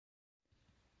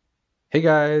Hey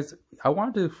guys, I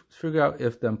wanted to figure out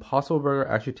if the Impossible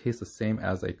Burger actually tastes the same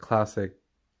as a classic,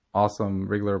 awesome,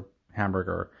 regular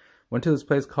hamburger. Went to this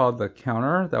place called The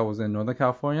Counter that was in Northern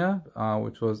California,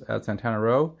 which was at Santana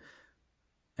Row.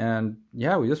 And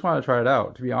yeah, we just wanted to try it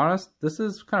out. To be honest, this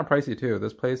is kind of pricey too.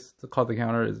 This place called The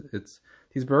Counter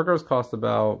these burgers cost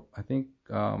about, I think,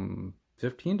 $15 to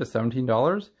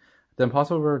 $17. The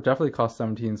Impossible Burger definitely cost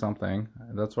 17 something.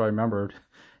 That's what I remembered.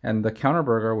 And the Counter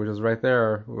Burger, which is right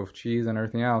there with cheese and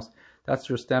everything else, that's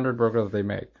your standard burger that they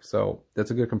make. So that's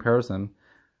a good comparison.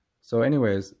 So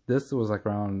anyways, this was like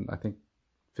around, I think,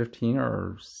 15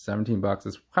 or 17 bucks.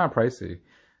 It's kind of pricey.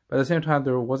 But at the same time,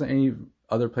 there wasn't any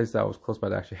other place that was close by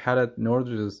that actually had it, nor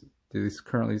do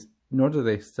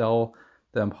they sell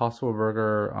the Impossible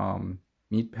Burger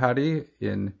meat patty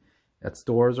at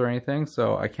stores or anything.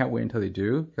 So I can't wait until they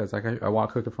do, because I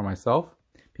want to cook it for myself,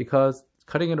 because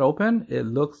cutting it open, it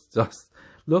looks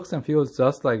and feels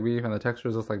just like beef, and the texture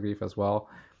is just like beef as well.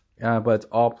 But it's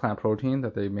all plant protein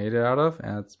that they made it out of,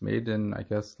 and it's made in, I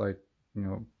guess, like,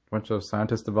 a bunch of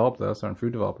scientists developed this, or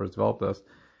food developers developed this.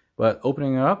 But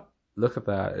opening it up, look at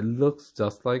that. It looks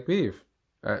just like beef.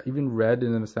 Even red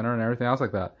in the center and everything else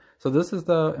like that. So this is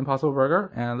the Impossible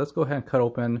Burger, and let's go ahead and cut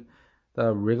open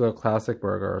the regular classic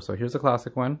burger. So here's the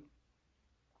classic one.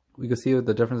 We can see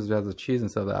the difference is it has the cheese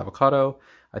instead of the avocado.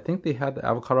 I think they had the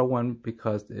avocado one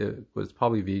because it was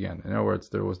probably vegan. In other words,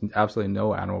 there was absolutely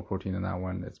no animal protein in that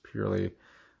one. It's purely,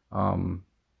 I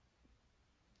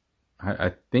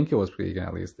think it was vegan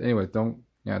at least. Anyway, don't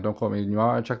quote me. You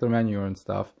want to check the menu and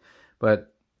stuff.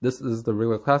 But this is the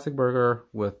regular classic burger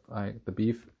with the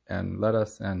beef and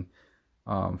lettuce and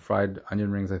fried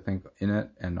onion rings, I think, in it,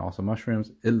 and also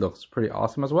mushrooms. It looks pretty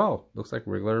awesome as well. Looks like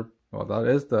regular. Well, that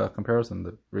is the comparison,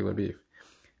 the regular beef.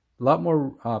 A lot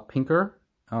more pinker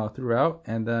throughout,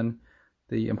 and then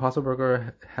the Impossible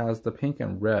Burger has the pink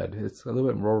and red. It's a little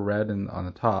bit more red on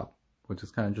the top, which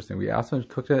is kind of interesting. We also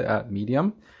cooked it at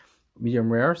medium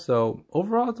rare, so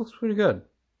overall it looks pretty good.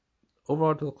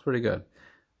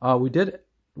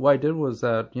 What I did was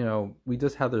that, we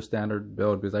just had their standard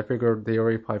build, because I figured they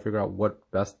already probably figured out what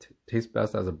tastes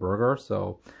best as a burger.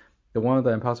 So the one with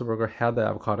the Impossible Burger had the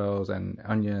avocados and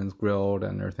onions grilled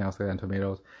and everything else like that, and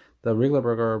tomatoes. The regular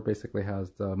burger basically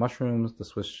has the mushrooms, the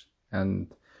Swiss,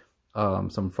 and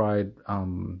some fried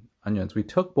onions. We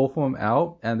took both of them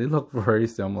out, and they look very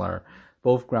similar.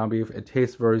 Both ground beef. It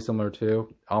tastes very similar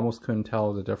too. Almost couldn't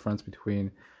tell the difference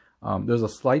between. There's a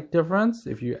slight difference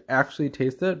if you actually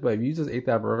taste it, but if you just ate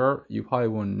that burger, you probably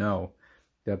wouldn't know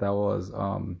that was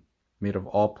made of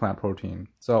all plant protein.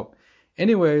 So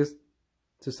anyways,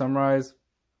 to summarize,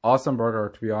 awesome burger,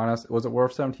 to be honest. Was it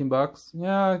worth 17 bucks?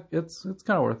 Yeah, it's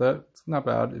kind of worth it. It's not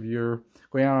bad if you're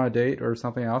going out on a date or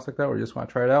something else like that, or you just want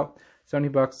to try it out. 70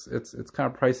 bucks, it's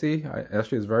kind of pricey.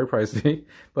 Actually, it's very pricey,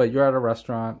 but you're at a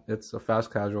restaurant. It's a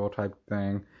fast casual type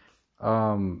thing.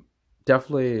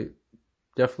 Definitely,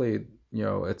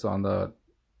 it's on the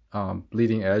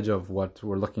bleeding edge of what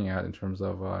we're looking at in terms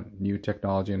of new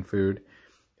technology and food.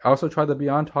 I also tried the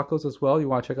Beyond Tacos as well. You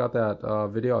want to check out that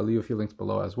video. I'll leave a few links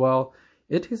below as well.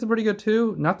 It tasted pretty good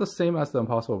too. Not the same as the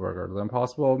Impossible Burger. The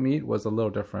Impossible meat was a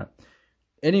little different.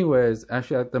 Anyways,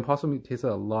 actually, the Impossible meat tasted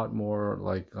a lot more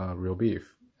like real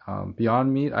beef.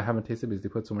 Beyond meat, I haven't tasted because they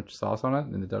put so much sauce on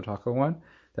it in the Del Taco one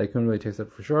that I couldn't really taste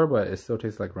it for sure, but it still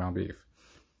tastes like ground beef.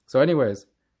 So anyways,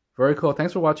 very cool.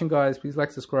 Thanks for watching, guys. Please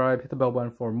like, subscribe, hit the bell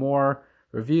button for more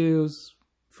reviews,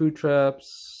 food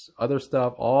trips, other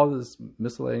stuff, all this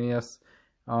miscellaneous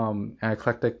and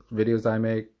eclectic videos I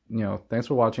make. Thanks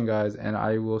for watching, guys, and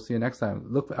I will see you next time.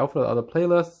 Look out for the other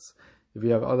playlists if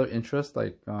you have other interests,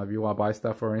 like if you want to buy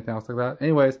stuff or anything else like that.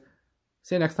 Anyways,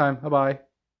 see you next time. Bye-bye.